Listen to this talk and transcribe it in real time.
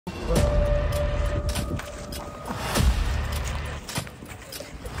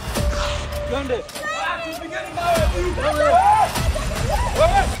Twende. Tupigeni mawe.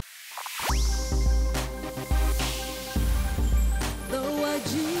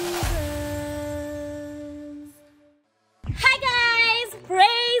 Hi guys,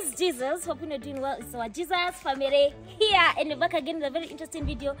 praise Jesus. Hope you're doing well. It's Wajesus family here, and we're back again with a very interesting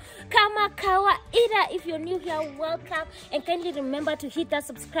video. Kama kawaida, if you're new here, welcome, and kindly remember to hit that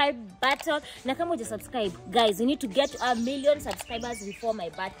subscribe button. Na kama uja subscribe, guys, we need to get to 1 million subscribers before my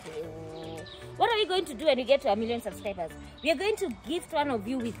birthday. What are we going to do when we get to 1 million subscribers? We are going to gift one of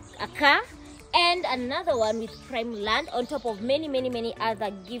you with a car and another one with prime land, on top of many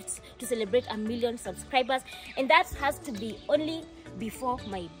other gifts to celebrate 1 million subscribers, and that has to be only before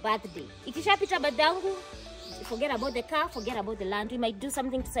my birthday. Ikishapita badangu, forget about the car, forget about the land. We might do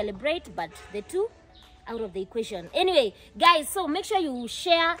something to celebrate, but the two out of the equation. Anyway guys, so make sure you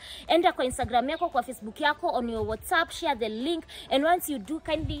share, enter kwa Instagram yako, kwa Facebook yako, on your WhatsApp, share the link, and once you do,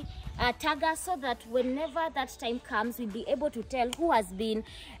 kindly tag us so that whenever that time comes, we'll be able to tell who has been,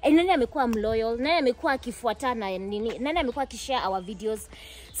 nani amekuwa mloyal, nani amekuwa akifuatana, nani amekuwa akishare our videos.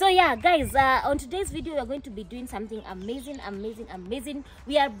 So yeah guys, on today's video we are going to be doing something amazing.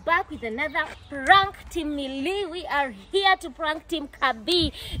 We are back with another prank. Team Mili, we are here to prank Team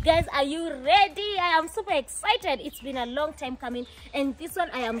Kabi. Guys, are you ready? I am super excited. It's been a long time coming, and this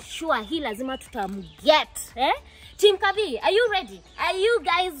one I am sure he lazima tutamget. Team Kabi, are you ready? Are you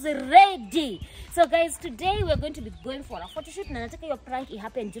guys ready? So guys, today we are going to be going for a photo shoot. Na nataka your prank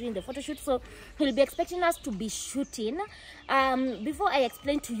happened during the photo shoot, so he'll be expecting us to be shooting. Before I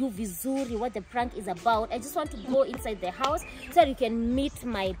explain to you vizuri what the prank is about, I just want to go inside the house so that you can meet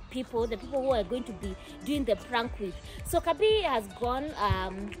my people, the people who are going to be doing the prank with. So Kabi has gone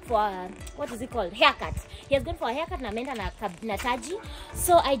for what is it called? Haircut. He has gone for a haircut na ameenda na taji.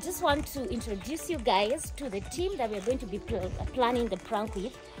 So I just want to introduce you guys to the team that we are going to be planning the prank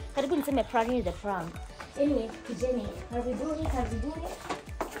with. Karibu niseme planning the prank. Anyway, kijeni, kazi duni.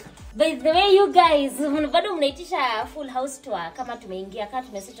 By the way, you guys, bado mnaitisha full house tour kama tumeingia kama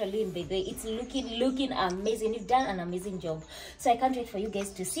tumesettle in. By the way, it's looking amazing. You've done an amazing job. So I can't wait for you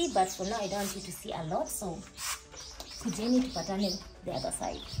guys to see, but for now I don't want you to see a lot. So kijeni tupatane the other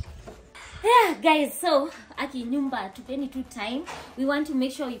side. Yeah guys, so aki nyumba tupeni tu time. We want to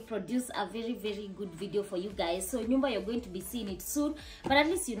make sure we produce a very good video for you guys. So nyumba, you're going to be seeing it soon, but at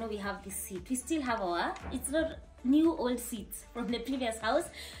least you know we have this seat. We still have our, it's not new old seats from the previous house.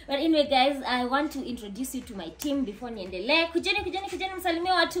 But anyway guys, I want to introduce you to my team before niendelee. Kujeni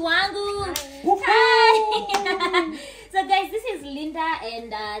msalimia watu wangu. Hi. So guys, this is Linda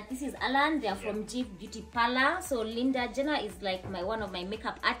and this is Alan. They are from Jeep Beauty Parlor. So Linda Jenna is like one of my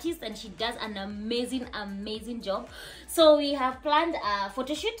makeup artists, and she does an amazing job. So we have planned a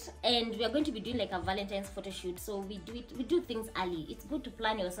photo shoot, and we are going to be doing like a Valentine's photo shoot. So we do things early. It's good to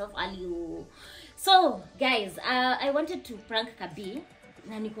plan yourself early. So guys, I wanted to prank Kabi.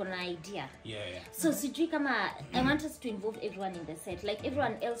 Na niko na idea. Yeah. So sijui kama I want us to involve everyone in the set, like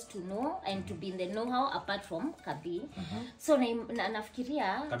everyone else to know and to be in the know-how apart from Kabi. So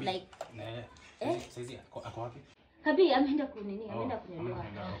nafikiria like Saizi ako wapi? Kabi ameenda kunyolewa.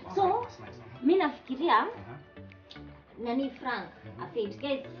 So mimi nafikiria nani Frank afeint.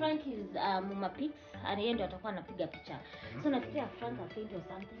 Guys, Frank is Mama Pics, and yeye ndo atakuwa anapiga picha. So nafikiria Frank afeint or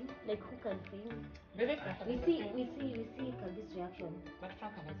something, like who can faint? We see Kabi's reaction. But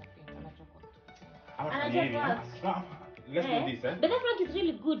Frank anaweza faint, Let's do this, But that Frank is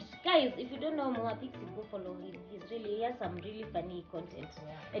really good. Guys, if you don't know Mama Pics, go follow him. He has some really funny content,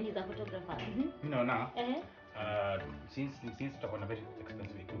 and he's a photographer. You know now. Since tutakuwa na very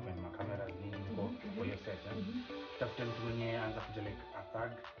expensive equipment, cameras for your set, tafuta mtu mwenye anza kuja like a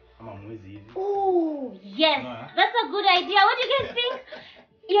third ama mwezi hivi. Oh yes, that's a good idea. What do you guys think?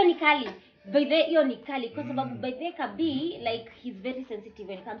 Hiyo ni kali kwa sababu by the Kabi, like, he's very sensitive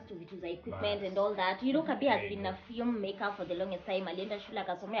when it comes to vitu za equipment and all that. You know, Kabi has been a filmmaker for the longest time. Alienda shule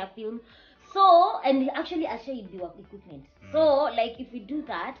akasomea film. So, and actually ashaibiwa equipment. So, like, if we do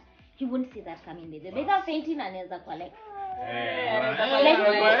that, he won't see that coming. By the fainting anaweza kwa like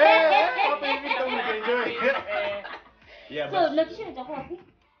so location itakuwa wapi?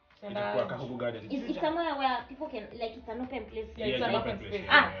 Itakuwa Kahubu Garden. It's somewhere where people can, like, it's an open place. It's an open space.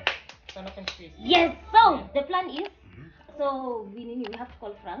 It's an open space. Yes. So the plan is, so we have to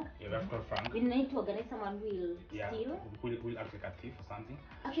call Frank. Yeah, we have to call Frank. We need to organize someone who will steal. Will act like a thief or something.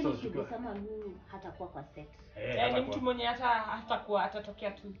 Actually, should be someone who hatakuwa kwa set. Ni mtu mwenye hatakuwa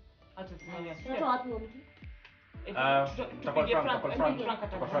atatokea tu. Sasa wapi huyo mtu?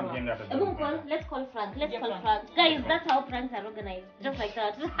 Let's call Frank. Guys, that's how pranks are organized. Just like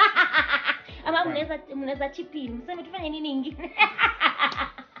that. Ama mnaweza chip in. Mseme tufanye nini ingine?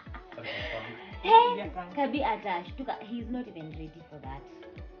 Hey, Kabi atashtuka. He's not even ready for that.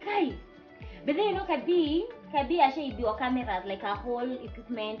 Kai. But then you know Kabi ashaibiwa cameras, like a whole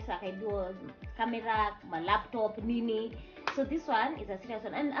equipment, akaibiwa camera, my laptop, nini. So this one is a serious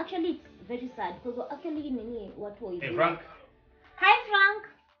one, and actually it's very sad because actually nini watu wa Hey Frank. Hi Frank.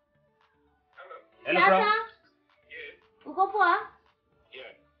 Hello Frank. Yes. Uko poa?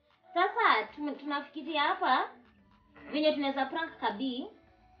 Yeah. Sasa tunafikiria hapa venye tunaweza prank Kabi.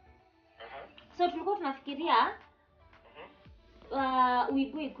 So tulikuwa tunafikiria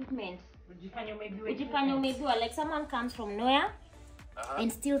uibiwe equipment. Ujifanye umeibiwa, like someone comes from nowhere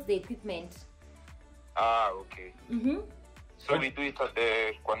and steals the equipment. Okay. So we do it at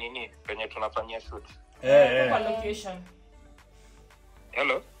the kwa nini penye tunafanyia shoot. Kwa location.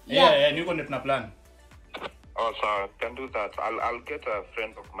 Hello? Yeah, niko ndo tuna plan. Oh, so can do that. I'll get a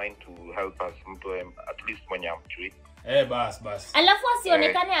friend of mine to help us mtu at least mwenye amjui. Bas. Alafu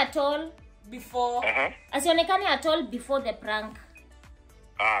asionekane at all Before. Asionekane at all before the prank.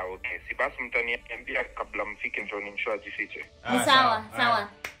 Okay. Si basi mtaniambia kabla mfike ndio nimshoa jifiche. Sawa.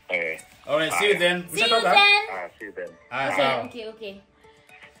 Alright, see you then. See you then. See you then. Okay.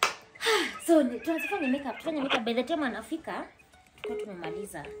 So tunafanya makeup. By the time anafika tuko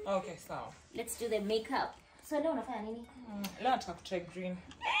tumemaliza. Okay, sawa. Let's do the makeup. So leo unafanya nini? Leo nataka kutry green.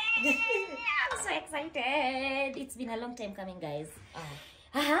 I'm so excited. It's been a long time coming, guys.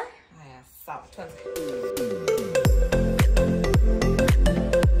 Haya, sawa. Tuanze.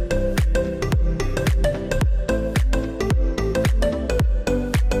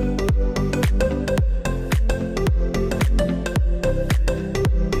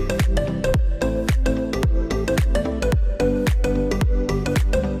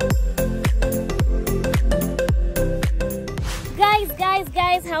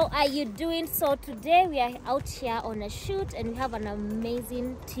 Guys, how are you doing? So today we are out here on a shoot and we have an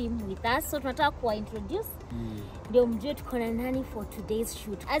amazing team with us. So tunataka kuwa introduce ndio mjue tuko na nani for today's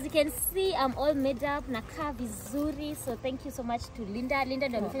shoot. As you can see, I'm all made up, nakaa vizuri. So thank you so much to Linda. Linda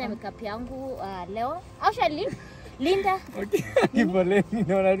ndio amefanya makeup yangu leo. Actually, Linda. Okay. Kiboleni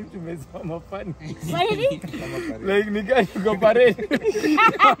naona tumesoma fani. Really? Like nika go parade.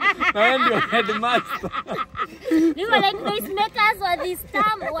 Na ndio headmaster. We were like noisemakers for this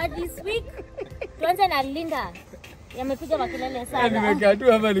term or this week. Tuanze na Linda. Yamepiga makelele sana. Nimekaa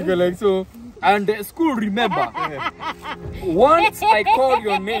tu hapa niko like so. And school, remember, once I call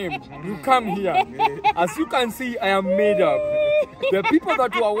your name, you come here. As you can see, I am made up. The people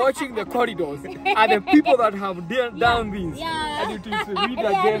that are watching the corridors are the people that have done this. Yeah. And it is read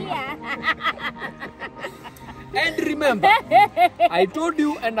again. And remember, I told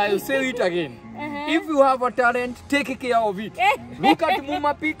you and I'll say it again. If you have a talent, take care of it. Look at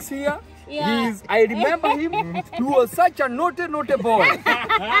Muma Pics here. Yeah. I remember him. He was such a naughty boy.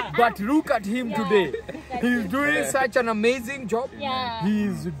 But look at him today. He's doing such an amazing job. Yeah.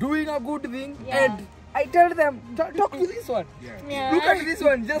 He's doing a good thing. Yeah. And I tell them, talk to this one. Yeah. Look at this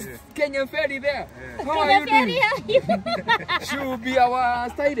one, just Kenyan Ferry there. How are you doing? She will be our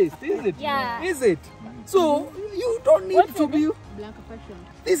stylist, is it? Yeah. Is it? So, you don't need to be... Blanca Fashion.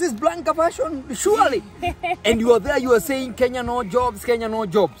 This is Blanca Fashion, surely. And you are there, you are saying Kenya no jobs, Kenya no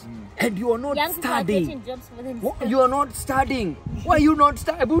jobs. And you are not Young people are studying. getting jobs for themselves. You are not studying. Why are you not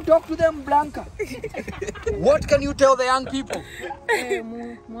studying? Talk to them, Blanca. What can you tell the young people?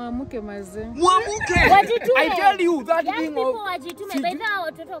 Mwamuke. Wajitume. I tell you that young thing people of... wajitume. By the way,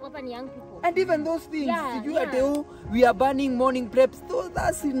 watoto wako hapa ni young people. And even those things, Yeah, you yeah. we are banning morning preps.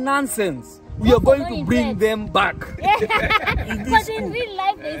 That's nonsense. We are going to bring them back. But in real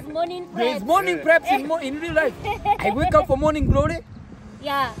life, there is morning prep. There is morning preps in real life. I wake up for morning glory.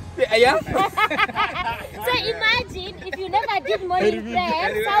 Yeah. Yeah. So imagine if you never did morning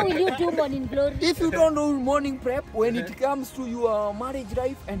prep, how will you do morning glory? If you don't do morning prep, when it comes to your marriage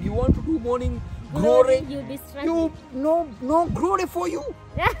life and you want to do morning glory, You'll be struggling. no glory for you.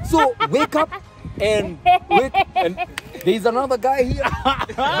 So wake up and wake. And there is another guy here,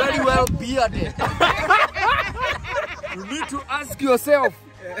 very well bearded. You need to ask yourself,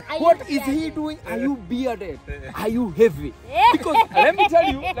 what is he doing? Are you bearded? Are you heavy? Because let me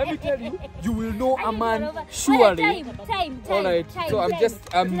tell you, you will know a man surely. Time. All right. So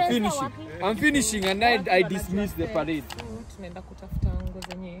I'm finishing, and I dismiss the parade. Tunaenda kutafuta nguo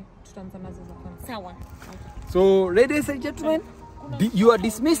zenye tutaanza nazo za kwanza. Sawa. So, ladies and gentlemen, you are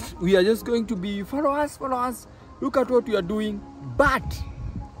dismissed. We are just going to be follow us. Look at what we are doing, but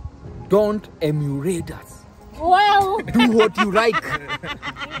don't emulate us. Wow. Do what you like.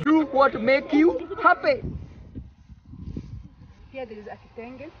 Do what make you happy. Here there is a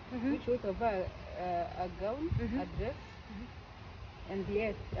kitenge, which we cover a gown, a dress, and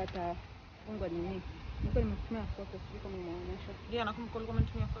yes atafungwa nini. Niko nimetumia photo sio kama umeonyesha. Yeah, nakumbuka ulikuwa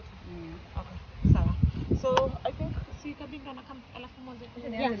umetumia photo. Okay, sawa. So I think si Kabinda na kama alafu mwanzo.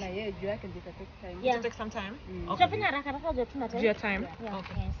 Yeah, na yeye juu yake ndio take time. Yeah. It take some time. Okay. Tutafanya haraka ndio tuna time. Your time. Yeah.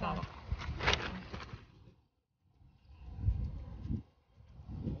 Okay, sawa.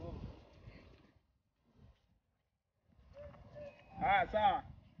 Sawa.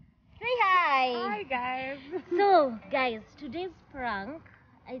 Hi. Hi guys. So guys, today's prank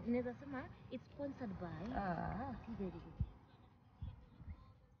naweza sema it's sponsored by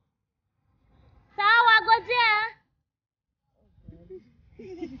Sawa, gojea.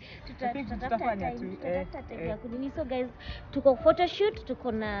 Tutafanya tu. So guys, tuko photo shoot,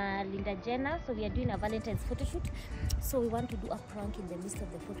 tuko na Linda Jenna, so we are doing a Valentine's photo shoot. So we want to do a prank in the midst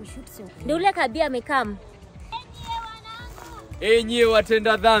of the photo shoot. So ndio ule Kabi amekam. Enyi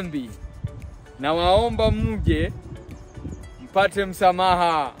watenda dhambi, na waomba mje mpate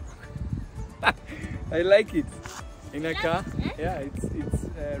msamaha. I like it. Inaka? Yeah, it's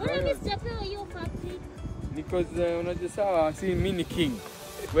royal. Because unajua sawa, si mimi ni king,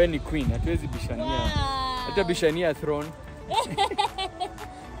 wewe ni queen, hatuwezi bishania. Hata bishania throne.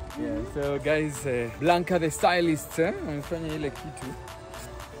 Yeah, so guys, Blanca the stylist, anafanya ile kitu.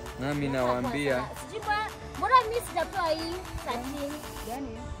 Nami nawaambia mbona mimi sijapewa hii satin?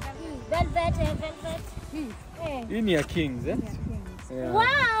 Gani? Velvet. hii ni ya kings, eh? Yeah. Wow.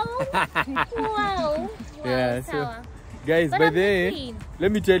 Yeah, so guys, by the way,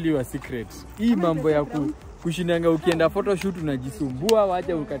 let me tell you a secret. Hii mambo ya kushinanga ukienda photo shoot unajisumbua,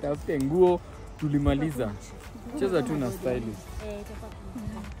 wacha ukatafute nguo, tulimaliza. Cheza tu na stylist.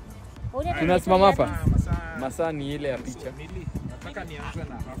 Tunasimama hapa. Masaa ni ile ya picha. Nataka nianze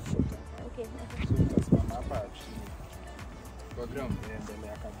na half shot. Okay. Tutasimama hapa. Program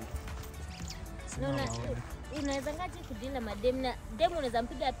endelea kabisa. Unaweza ngaje kudila madem na dem unaweza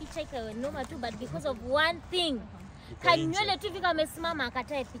mpiga picha ikawe noma tu, but because of one thing kanywele tu vika amesimama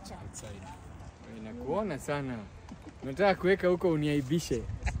akatae picha. Inakuona sana. Nataka kuweka huko uniaibishe.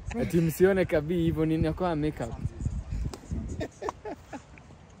 Ati msione Kabi hivyo ninakuwa makeup.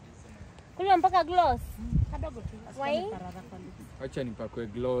 Kule mpaka gloss. Kadogo tu. Why? Acha nipakwe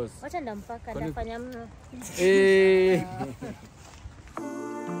gloss. Acha ndampaka ndafanya mno.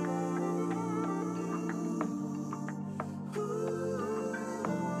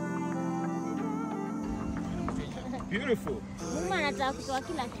 Beautiful. Mama anataka kutoa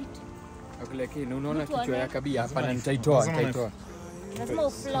kila kitu. Kila kitu unaona kichwa ya Kabi hapa na nitaitoa. Lazima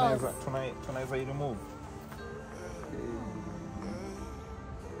ufloss. Tunaweza remove.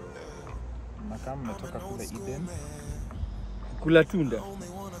 Na kama mmetoka kule Eden kula tunda.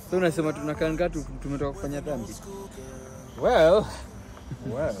 So unasema tunakanga tumetoka kufanya dhambi. Well.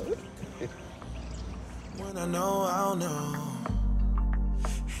 When I know, I'll know.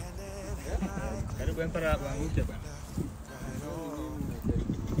 Karibu empara wanguke bana.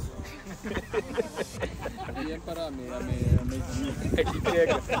 Empara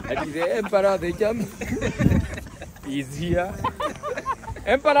Empara the jump is here.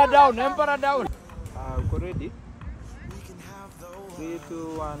 Empara down. Uko ready? 3,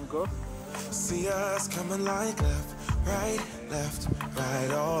 2, 1, go. See us coming like left, right.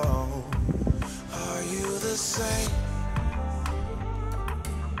 Oh, are you the same?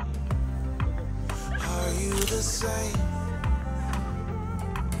 Are you the same?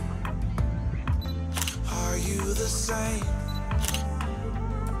 Are you the same?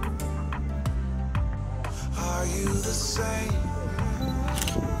 Are you the same?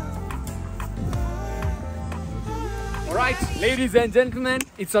 All right, ladies and gentlemen,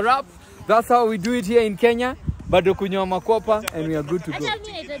 it's a wrap. That's how we do it here in Kenya. Bado kunywa makopa and we are good to go. Hata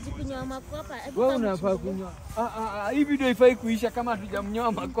mimi nahitaji kunywa makopa. Wewe unafaa kunywa. Hii video ifai kuisha kama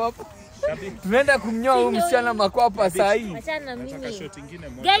hatujamnyoa makopa. Tunaenda kumnyoa huyu msichana makopa saa hii. Achana na mimi.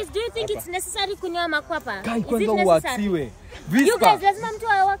 Guys, do you think it's necessary kunyoa makopa? Kai kwanza uachiwe. You guys, lazima mtu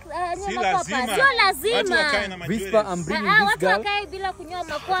anyoa makopa. Sio lazima. Whisper, I'm bringing this watu girl. wakae bila kunyoa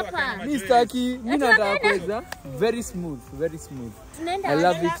makopa. Mimi sitaki, mimi nataka kuweza very smooth. I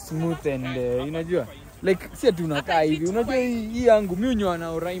love it smooth and unajua like si tunakaa hivi. Unajua hii yangu mimi unyoa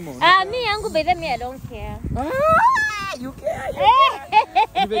na Raymond. Mimi yangu by the way I don't care. You care.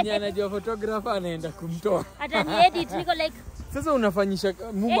 Even anajua photographer anaenda kumtoa. Hata ni edit niko like sasa unafanyisha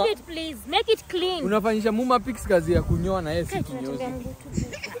muma. Edit please, make it clean. Unafanyisha muma pics kazi ya kunyoa na yeye si kinyozi.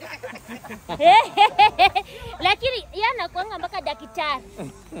 Lakini yeye anakuanga mpaka daktari.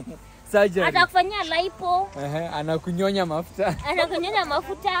 surgery. Atakufanyia lipo. Anakunyonya mafuta. Anakunyonya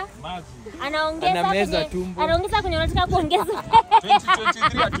mafuta. Anaongeza Anameza tumbo. Anaongeza kwenye unataka kuongeza.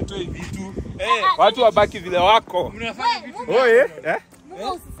 2023 atutoi vitu. Watu wabaki vile wako.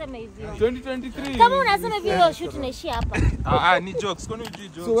 Usiseme hivyo. 2023. Kama unasema hivyo shoot inaishia hapa. Ni jokes. Kwani uji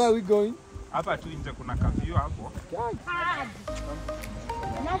jokes? So where are we going? Hapa tu nje kuna kafio hapo.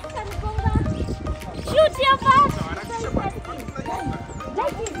 Nasikia nikonga. Shoot hapa.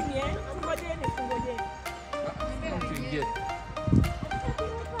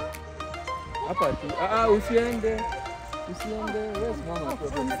 Hapa tu. Usiende. Where's mama?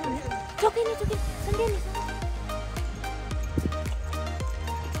 Tokeni. Sendeni.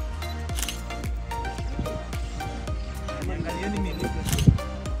 Niangalieni mimi.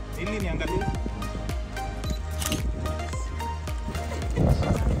 Ili niangalie.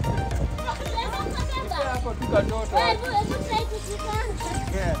 Hapo tukatoto.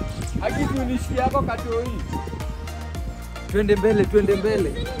 Akitu nishikia hapo katoi. Twende mbele.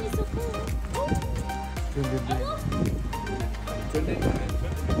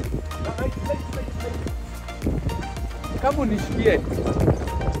 Kama nishikie.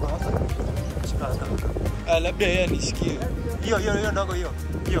 Labda yeye nishikie. Hiyo ndogo hiyo.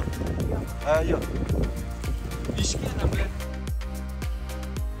 Hiyo. Nishikie na mbele.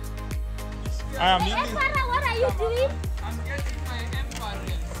 Mimi. What are you doing? I'm getting my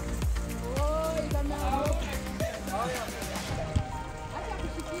embarrass.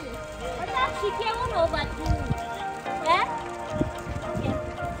 Acha kushikia uno batu.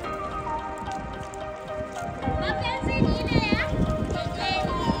 Mapenzi ni ile ya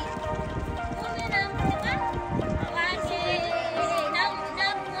kejeli. Mume na mke wache na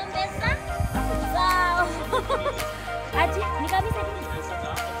muombeza zao. Aje ni kabisa kitu.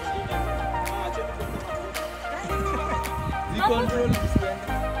 Control.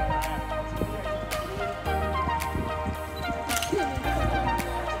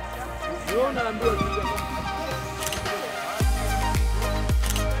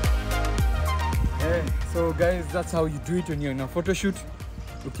 So guys, that's how you do it when you're in a photo shoot.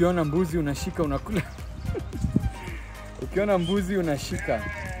 Ukiona mbuzi unashika unakula. Ukiona mbuzi unashika.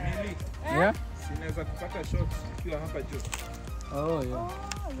 Yeah? Sinaweza kupata shots ukiwa hapa juu. Oh yeah.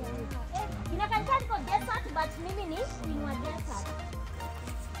 Inakanisa niko desert but mimi ni Queen Desert.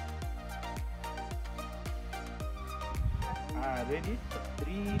 Ready?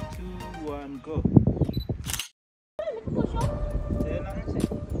 3, 2, 1, go. Tena.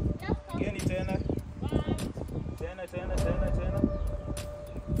 Geni tena. Tena.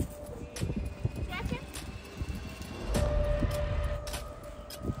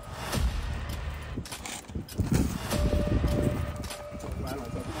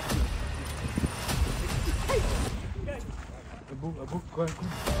 Abu, go.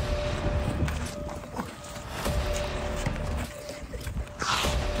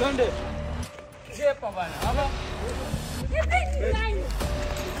 Twende. Jepa bana. Hapa.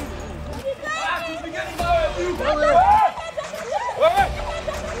 Tupigeni mawe.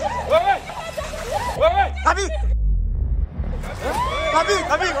 Wewe.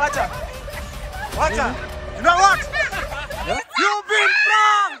 Kabi, wacha. You know what? You've been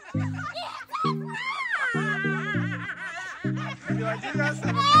pranked.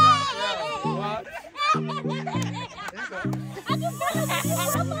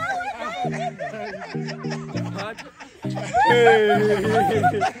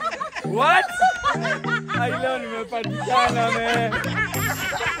 What? I leo nimepatikana man.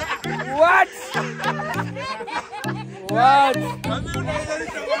 What? What?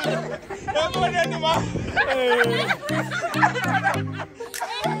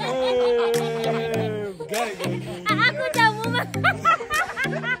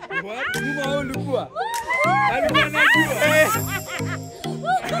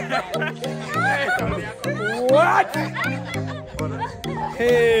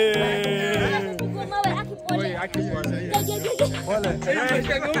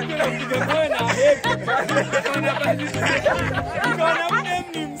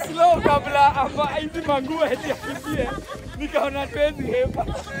 Kabla hapa hizi manguo eti afikie nikaona twezi hapa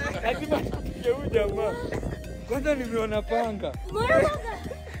lazima tufikie huyu jamaa kwanza nimeona panga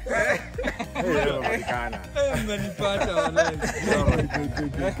mmenipata wallahi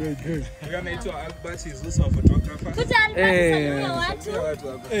anaitwa Albert, is also a photographer. Kuta Albert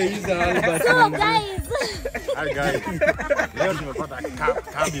watu. He's Albert. So guys. Hi guys. Leo tumepata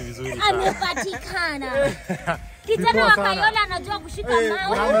Kabi vizuri sana. Amepatikana. Kijana wa Kayola anajua kushika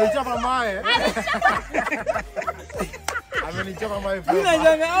mawe. Amechapa mawe. Amenichoma my friend.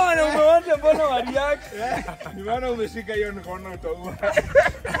 Unajanga wanaume wote mbona wa react? Ni maana umeshika hiyo nikaona utaua.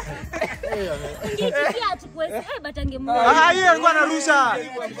 Ungejikia atukwese but angemua. Hiyo alikuwa anarusha.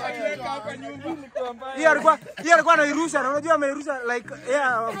 Hiyo alikuwa anairusha. Unajua ameirusha like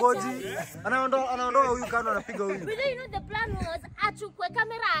goji. Anaondoa huyu kando anapiga huyu. But you know the plan was achukue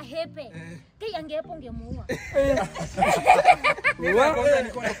kamera ahepe. Kai angeepo ungemuua. Kwanza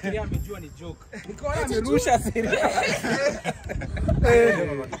nilikuwa nafikiria amejua ni joke. Nikaona amerusha serious.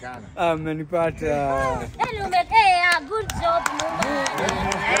 Amenipata. Umekea good job mama.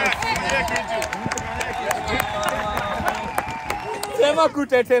 Sema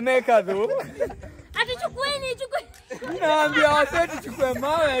kutetemeka tu. Atichukueni chukue. Naambia watu tuchukue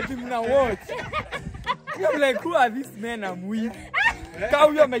mawe ati mna watch. I'm like, who are these men I'm with? Kau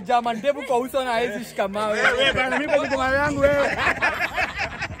huyo amejama ndevu kwa uso na hawezi shika mawe. Wewe bana mimi kwa mawe yangu wewe.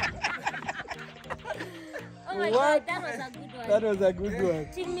 Oh my God, that was a good one. That was a good one.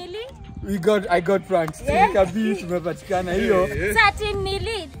 Team Millie? I got pranked. Kabi tumepatikana hiyo. Sa Team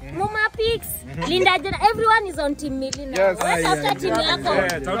Millie, Mama Pix, Linda Jana, everyone is on Team Millie now. Yes. What's after team yako?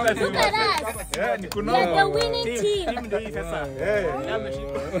 Look at us. Nikuno. You're the winning team. Ndio hii sasa.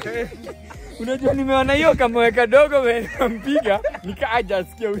 Unajua nimeona hiyo kamweka dogo mpiga nikaaja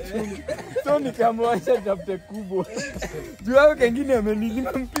sikia uchungu. So nikamwacha tafute kubwa. Juu hao kengine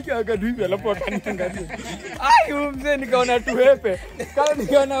amenilima mpiga akaduivi alafu akaniangalia. Ai mzee nikaona tuhepe. Kama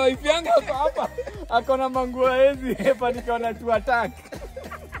nikaona wife yangu hapa akona manguo hizi hepa nikaona tu attack.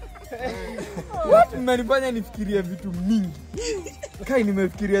 What mmenifanya nifikirie vitu mingi. Kai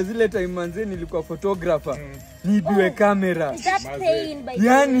nimefikiria zile time manze nilikuwa photographer. Nibiwe kamera. That pain by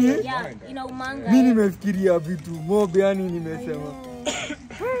Yani inaumanga. mimi nimefikiria vitu mob yani nimesema.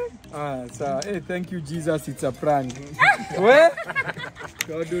 Sawa. Thank you Jesus, it's a prank. We?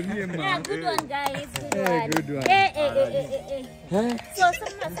 Kadonie man. Yeah, good one guys. Good one. So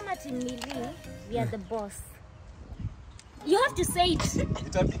some Team Millie, we are the boss. You have to say it.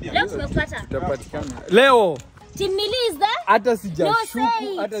 Leo tumepata. Tutapatikana. Leo Team Millie is there? hata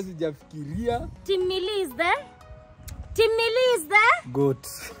sijashuku, hata sijafikiria. Team Millie is there? Team Millie is there? Goat.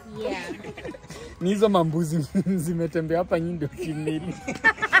 Yeah. Ni hizo mambuzi zimetembea hapa nyingi Team Millie.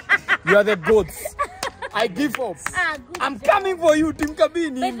 You are the goats. I give up. I'm coming for you Team Kabi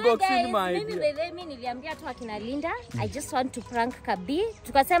ni inboxing my idea. Mimi niliambia tu akina Linda, I just want to prank Kabi.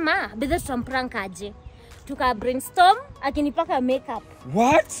 Tukasema bidhaa tutamprank aje. Tuka brainstorm akinipaka makeup.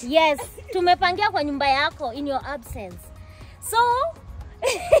 What? Yes, tumepangia kwa nyumba yako in your absence. So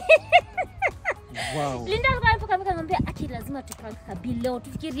wow. Linda alikuwa anambia ati lazima tuprank Kabi leo.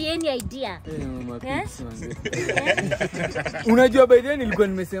 Tufikirieni idea. Unajua by then nilikuwa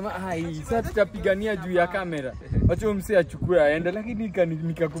nimesema sasa tutapigania juu ya kamera. Wacha msee achukue aende lakini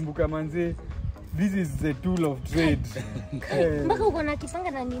nikakumbuka manze this is the tool of trade. Mpaka uko na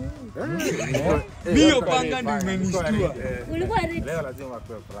kipanga na nini? Mio panga ndio imenishtua. Ulikuwa ready? Leo lazima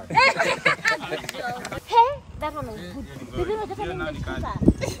akue prank. Hey, that one was good.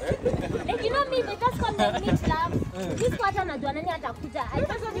 Like you know me, they just come and meet love. This quarter najua nani atakuja. I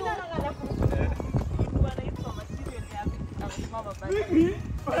just want to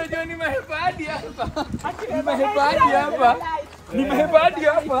Unajua nimehifadhi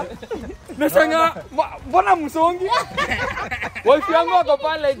hapa. Nashangaa mbona msongi? Wife yangu wako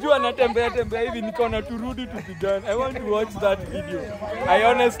pale juu anatembea hivi nikaona turudi tupigane. I want to watch that video. I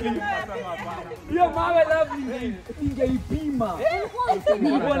honestly hiyo mawe lovely ningeipima.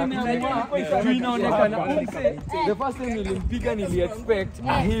 Nilikuwa nimeamua juu inaonekana the first time nilimpiga nili-expect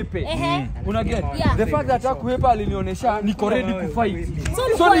ahepe. Unaget? The fact that hakuhepa alinionyesha niko ready to fight.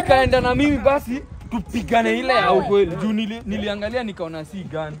 So nikaenda na mimi basi tupigane ile ya ukweli. Juu niliangalia nikaona si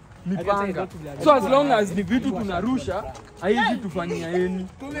gun. Nipanga. So as long as ni vitu tunarusha, haizi tufanyia yeni.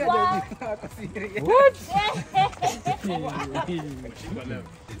 What?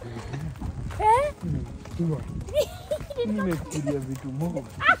 Nimefikiria vitu mob.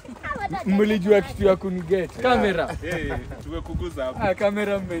 Mlijua kitu ya kuniget. Kamera. Tumekuguza hapo.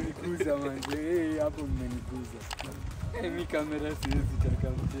 Kamera mmenikuza manze. Hapo mmenikuza. Mimi kamera siwezi taka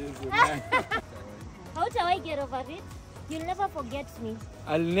mchezo. How do I get over it? You'll never forget me.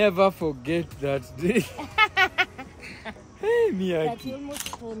 I'll never forget that day. Hey, Miyaki. That you almost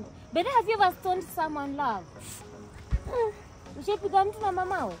stoned. But have you ever stoned someone, love? Ushapiga mtu na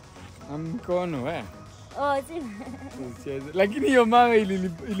mamawe? Mkono, Oh, see. lakini hiyo mawe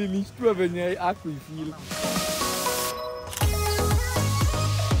ilinishtua venye hakuifeel.